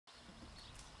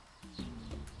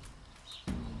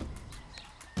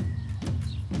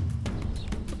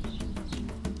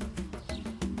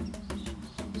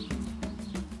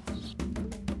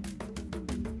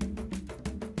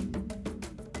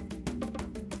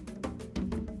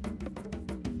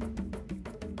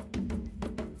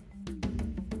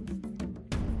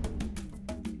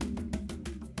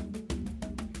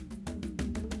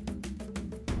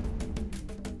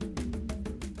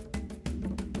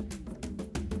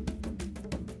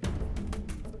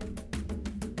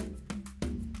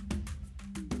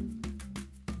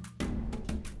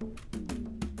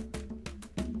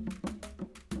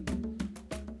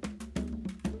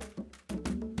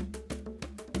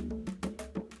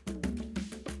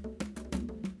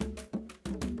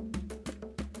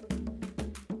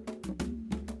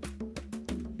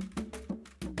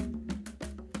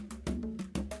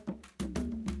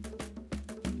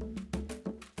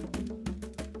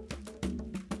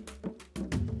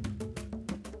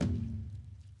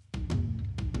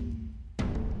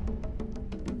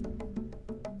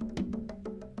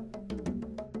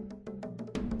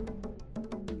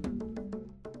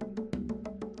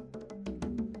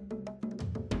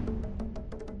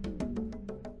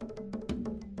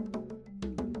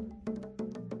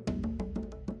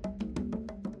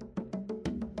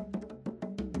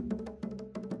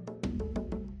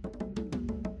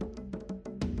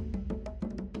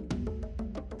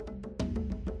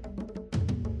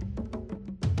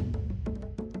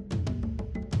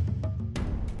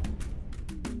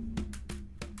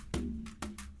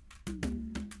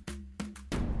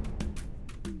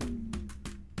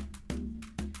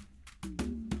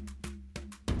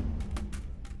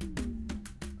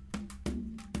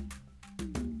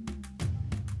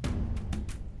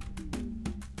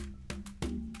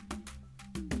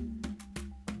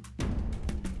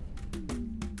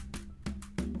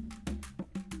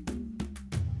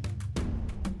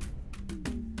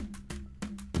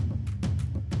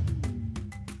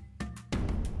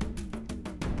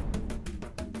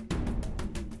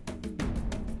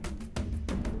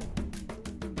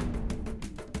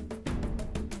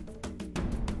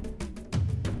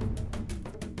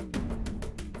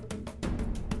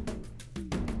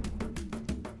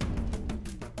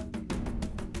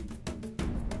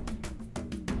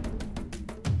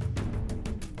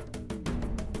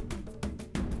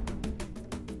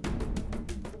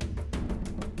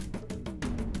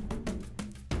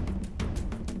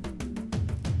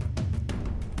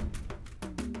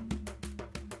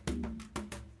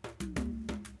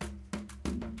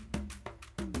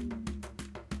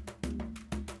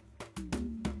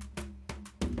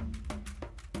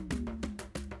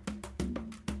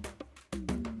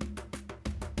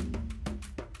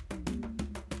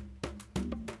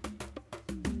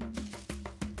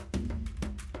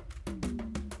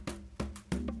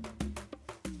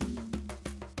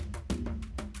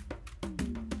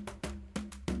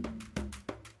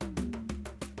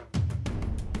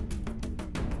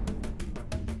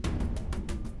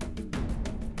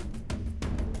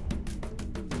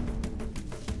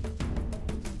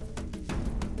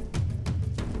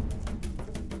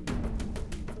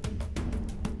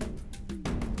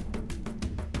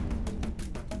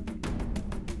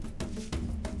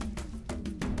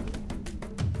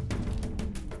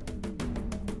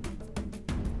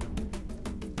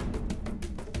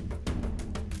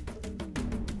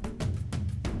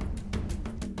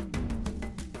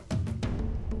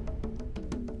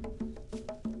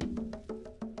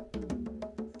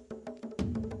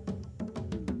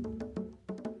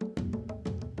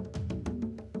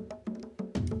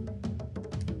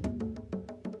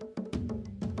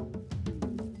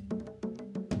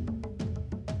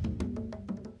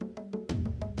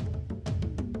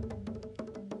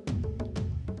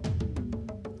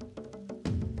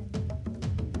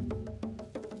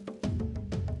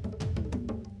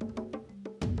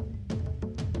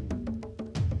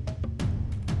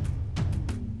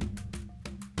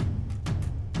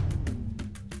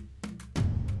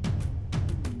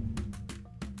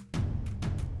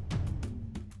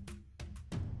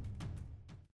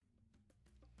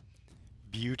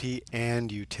Beauty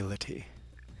and utility.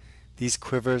 These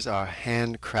quivers are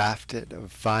handcrafted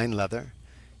of fine leather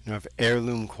and of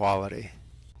heirloom quality.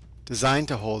 Designed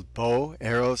to hold bow,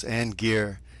 arrows, and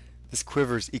gear, this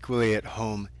quiver is equally at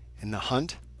home in the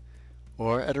hunt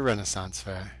or at a Renaissance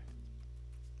fair.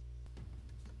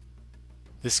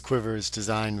 This quiver is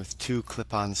designed with 2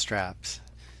 clip-on straps.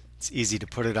 It's easy to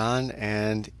put it on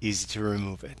and easy to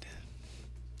remove it.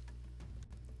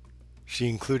 She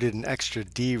included an extra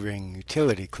D-ring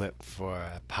utility clip for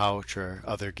a pouch or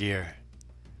other gear.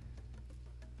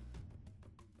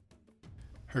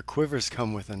 Her quivers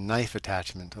come with a knife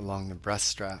attachment along the breast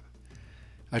strap.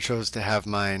 I chose to have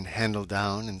mine handle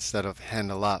down instead of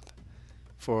handle up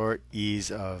for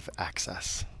ease of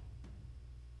access.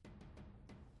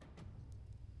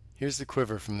 Here's the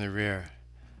quiver from the rear.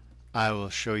 I will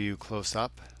show you close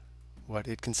up what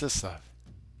it consists of.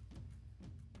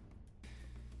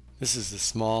 This is the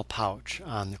small pouch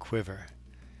on the quiver.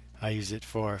 I use it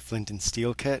for a flint and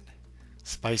steel kit,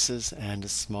 spices, and a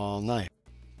small knife.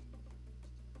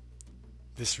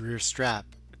 This rear strap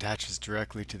attaches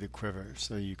directly to the quiver,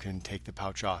 so you can take the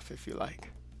pouch off if you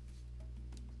like.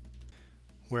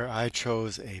 Where I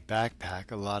chose a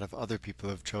backpack, a lot of other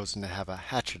people have chosen to have a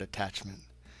hatchet attachment.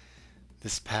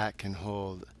 This pack can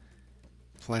hold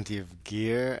plenty of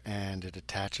gear and it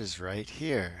attaches right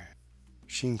here.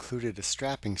 She included a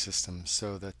strapping system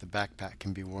so that the backpack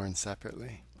can be worn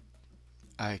separately.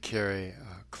 I carry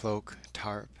a cloak,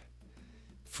 tarp,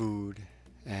 food,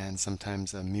 and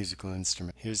sometimes a musical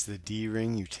instrument. Here's the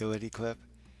D-ring utility clip,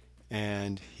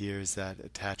 and here's that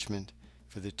attachment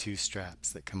for the 2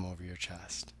 straps that come over your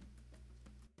chest.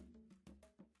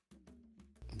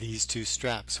 These 2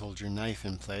 straps hold your knife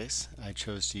in place. I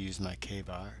chose to use my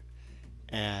K-bar,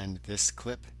 and this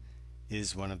clip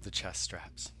is one of the chest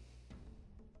straps.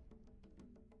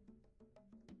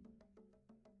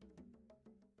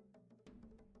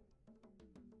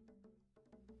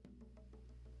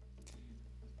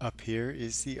 Up here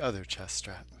is the other chest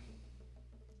strap.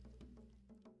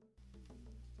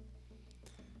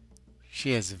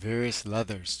 She has various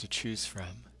leathers to choose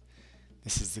from.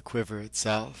 This is the quiver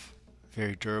itself,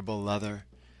 very durable leather.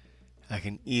 I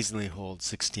can easily hold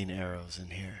 16 arrows in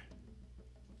here.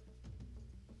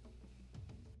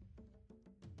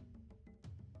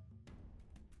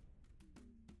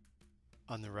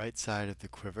 On the right side of the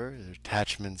quiver are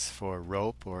attachments for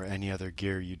rope or any other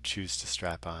gear you'd choose to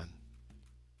strap on.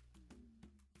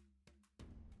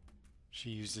 She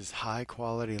uses high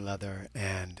quality leather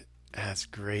and has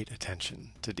great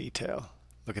attention to detail.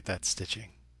 Look at that stitching.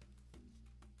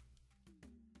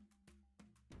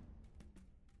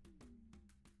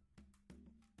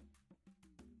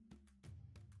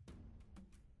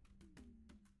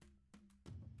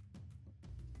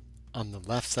 On the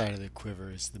left side of the quiver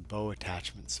is the bow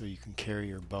attachment so you can carry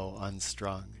your bow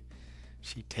unstrung.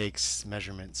 She takes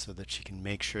measurements so that she can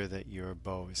make sure that your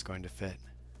bow is going to fit.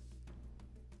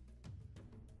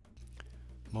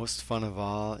 Most fun of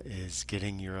all is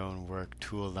getting your own work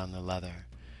tooled on the leather.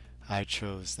 I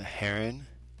chose the heron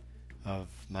of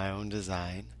my own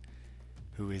design,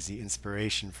 who is the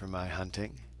inspiration for my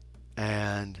hunting,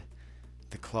 and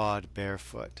the clawed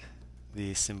barefoot,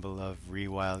 the symbol of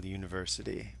Rewild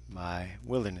University, my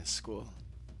wilderness school.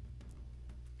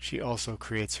 She also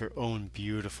creates her own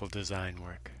beautiful design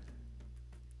work.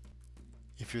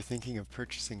 If you're thinking of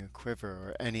purchasing a quiver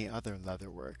or any other leather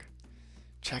work,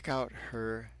 check out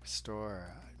her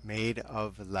store, Made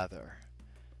of Leather,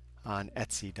 on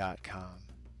Etsy.com.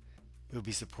 You'll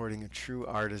be supporting a true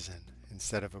artisan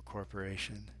instead of a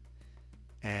corporation,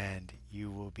 and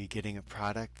you will be getting a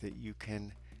product that you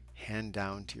can hand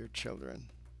down to your children.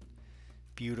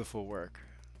 Beautiful work.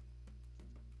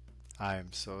 I am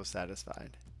so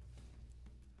satisfied.